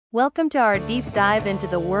Welcome to our deep dive into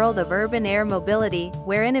the world of urban air mobility,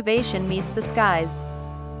 where innovation meets the skies.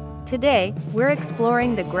 Today, we're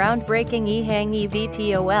exploring the groundbreaking EHang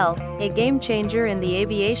eVTOL, a game-changer in the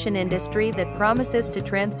aviation industry that promises to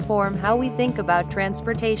transform how we think about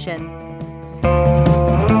transportation.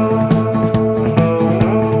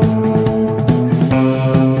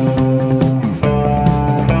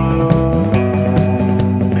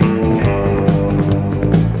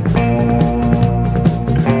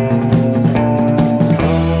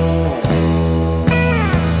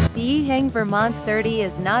 Vermont 30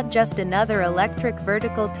 is not just another electric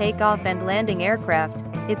vertical takeoff and landing aircraft,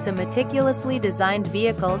 it's a meticulously designed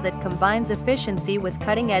vehicle that combines efficiency with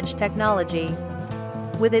cutting-edge technology.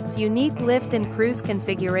 With its unique lift and cruise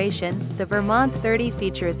configuration, the Vermont 30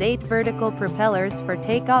 features 8 vertical propellers for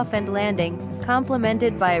takeoff and landing,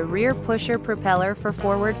 complemented by a rear pusher propeller for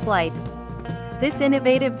forward flight. This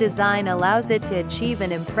innovative design allows it to achieve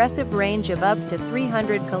an impressive range of up to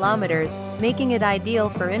 300 kilometers, making it ideal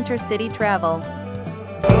for intercity travel.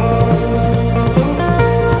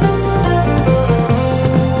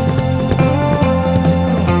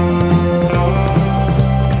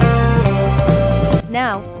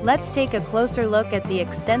 Now, let's take a closer look at the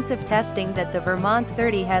extensive testing that the Vermont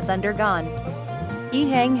 30 has undergone.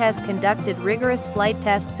 EHang has conducted rigorous flight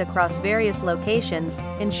tests across various locations,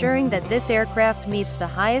 ensuring that this aircraft meets the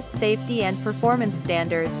highest safety and performance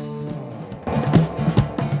standards.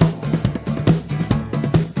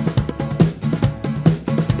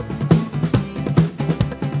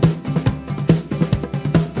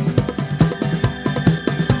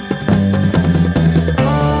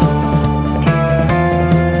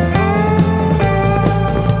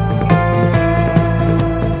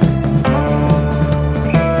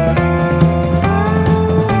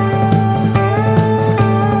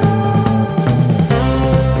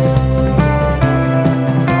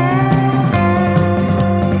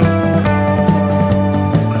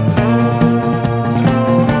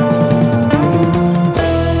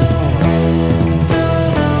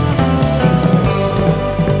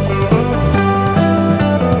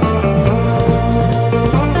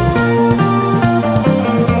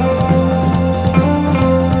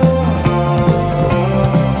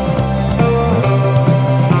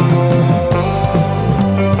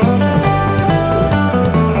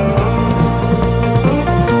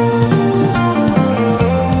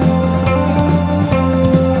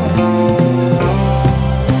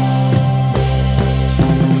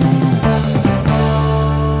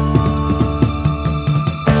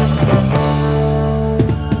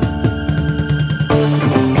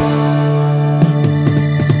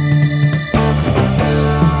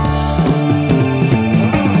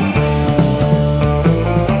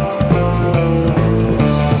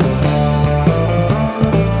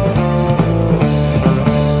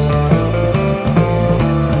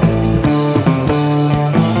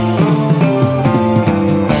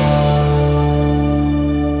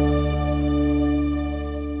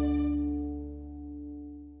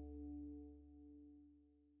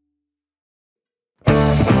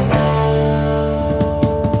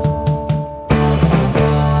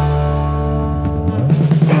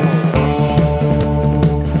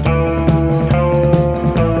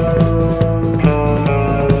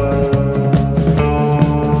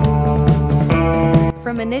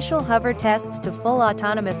 From initial hover tests to full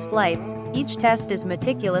autonomous flights, each test is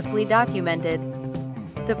meticulously documented.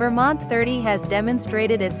 The Vermont 30 has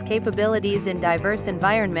demonstrated its capabilities in diverse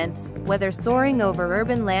environments, whether soaring over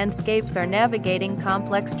urban landscapes or navigating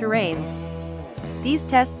complex terrains. These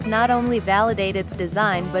tests not only validate its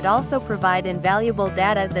design but also provide invaluable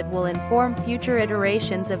data that will inform future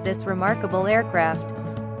iterations of this remarkable aircraft.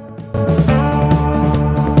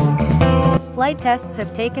 Flight tests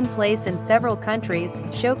have taken place in several countries,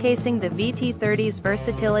 showcasing the VT-30's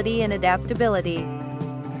versatility and adaptability.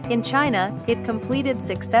 In China, it completed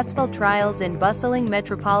successful trials in bustling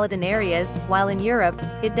metropolitan areas, while in Europe,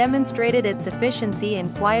 it demonstrated its efficiency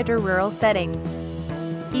in quieter rural settings.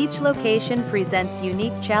 Each location presents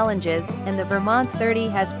unique challenges, and the Vermont 30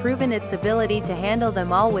 has proven its ability to handle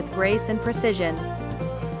them all with grace and precision.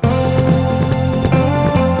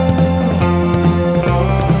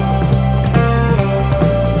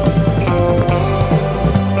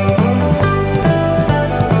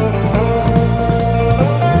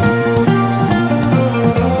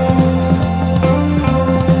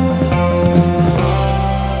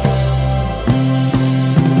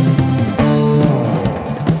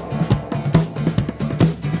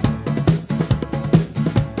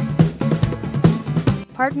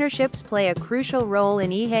 Partnerships play a crucial role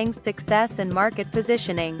in EHang's success and market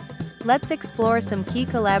positioning. Let's explore some key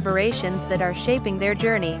collaborations that are shaping their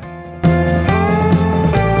journey.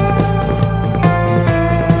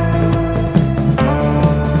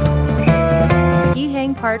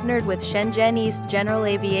 EHang partnered with Shenzhen East General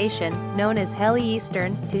Aviation, known as Heli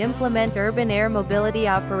Eastern, to implement urban air mobility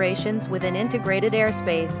operations within integrated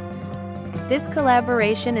airspace. This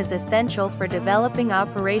collaboration is essential for developing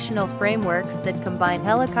operational frameworks that combine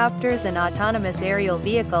helicopters and autonomous aerial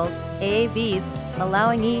vehicles, AAVs,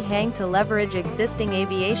 allowing EHang to leverage existing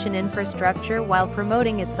aviation infrastructure while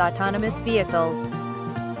promoting its autonomous vehicles.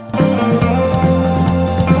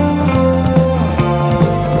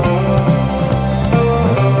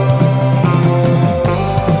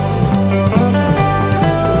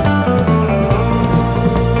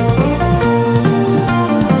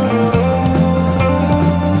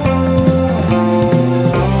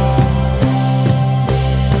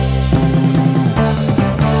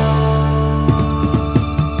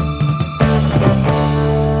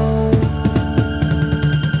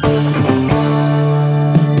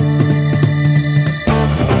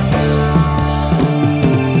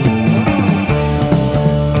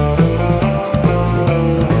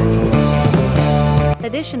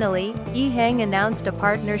 Additionally, EHang announced a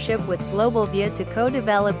partnership with GlobalVia to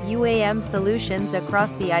co-develop UAM solutions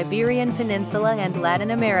across the Iberian Peninsula and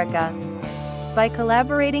Latin America. By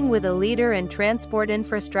collaborating with a leader in transport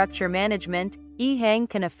infrastructure management, EHang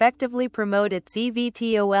can effectively promote its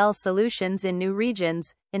eVTOL solutions in new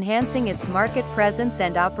regions, enhancing its market presence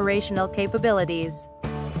and operational capabilities.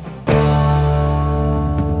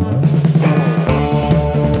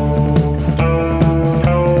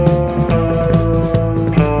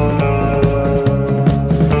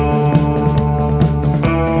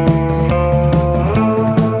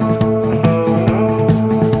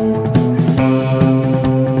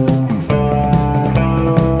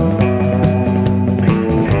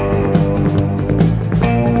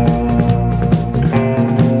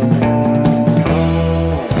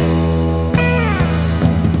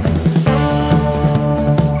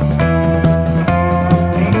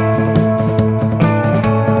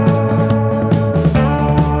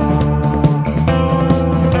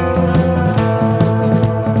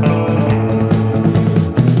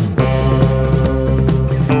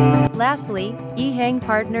 Lastly, EHang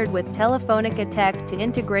partnered with Telefonica Tech to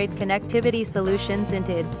integrate connectivity solutions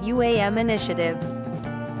into its UAM initiatives.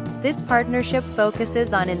 This partnership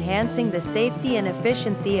focuses on enhancing the safety and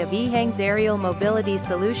efficiency of EHang's aerial mobility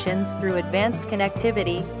solutions through advanced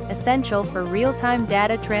connectivity, essential for real-time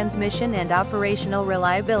data transmission and operational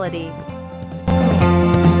reliability.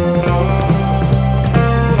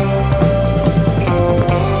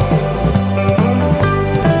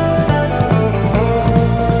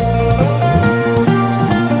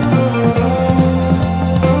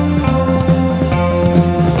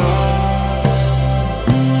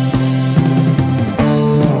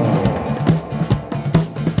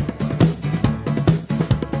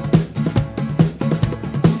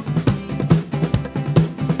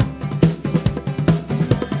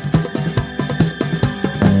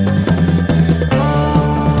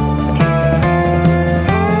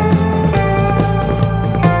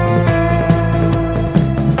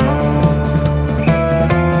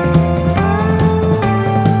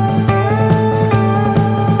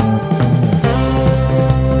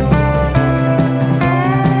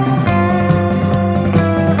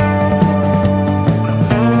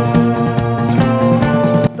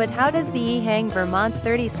 But how does the EHang Vermont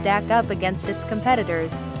 30 stack up against its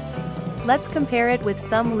competitors? Let's compare it with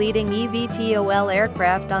some leading eVTOL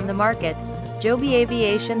aircraft on the market: Joby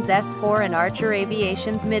Aviation's S4 and Archer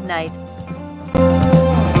Aviation's Midnight.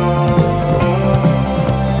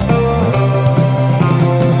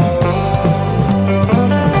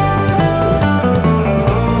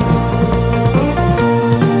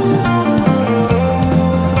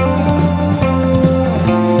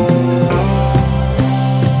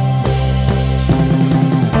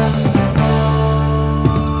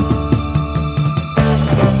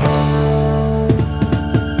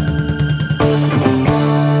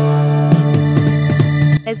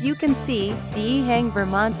 As you can see, the EHang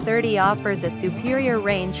Vermont 30 offers a superior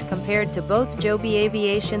range compared to both Joby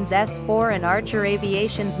Aviation's S4 and Archer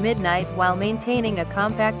Aviation's Midnight while maintaining a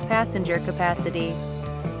compact passenger capacity.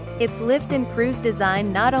 Its lift and cruise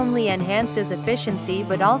design not only enhances efficiency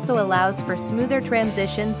but also allows for smoother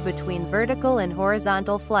transitions between vertical and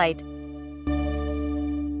horizontal flight.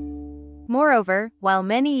 Moreover, while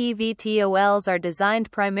many eVTOLs are designed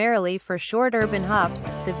primarily for short urban hops,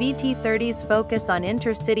 the VT30's focus on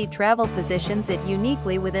intercity travel positions it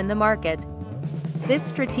uniquely within the market. This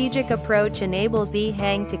strategic approach enables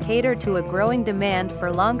EHang to cater to a growing demand for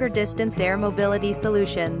longer-distance air mobility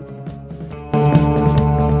solutions.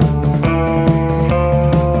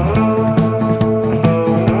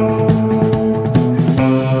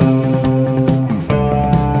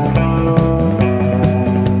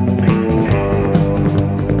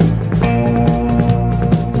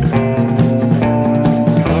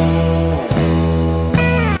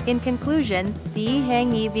 In conclusion, the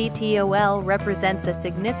EHang eVTOL represents a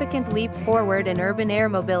significant leap forward in urban air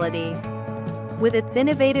mobility. With its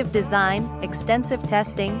innovative design, extensive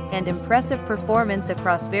testing, and impressive performance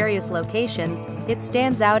across various locations, it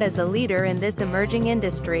stands out as a leader in this emerging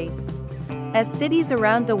industry. As cities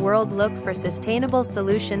around the world look for sustainable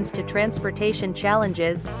solutions to transportation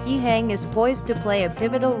challenges, EHang is poised to play a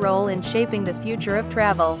pivotal role in shaping the future of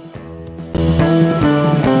travel.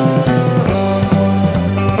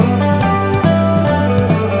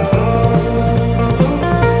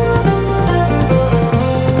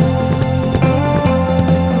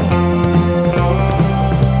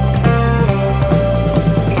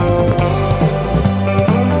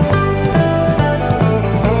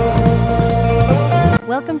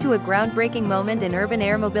 Welcome to a groundbreaking moment in urban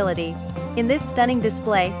air mobility. In this stunning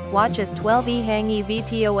display, watch as 12 EHang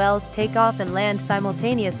eVTOLs take off and land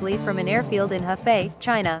simultaneously from an airfield in Hefei,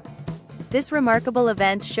 China. This remarkable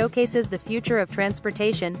event showcases the future of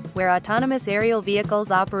transportation, where autonomous aerial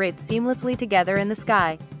vehicles operate seamlessly together in the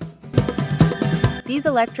sky. These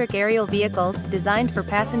electric aerial vehicles, designed for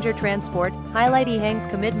passenger transport, highlight EHang's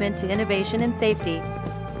commitment to innovation and safety.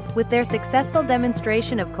 With their successful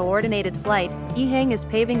demonstration of coordinated flight, EHang is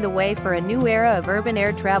paving the way for a new era of urban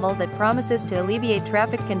air travel that promises to alleviate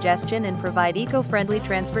traffic congestion and provide eco-friendly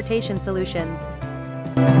transportation solutions.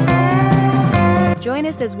 Join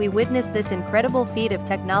us as we witness this incredible feat of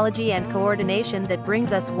technology and coordination that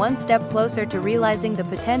brings us one step closer to realizing the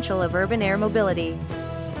potential of urban air mobility.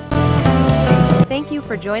 Thank you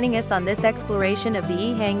for joining us on this exploration of the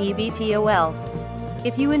EHang eVTOL.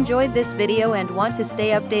 If you enjoyed this video and want to stay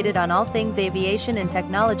updated on all things aviation and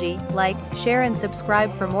technology, like, share and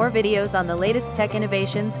subscribe for more videos on the latest tech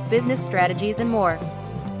innovations, business strategies and more.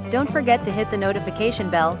 Don't forget to hit the notification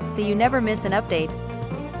bell so you never miss an update.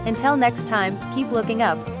 Until next time, keep looking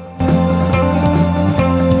up.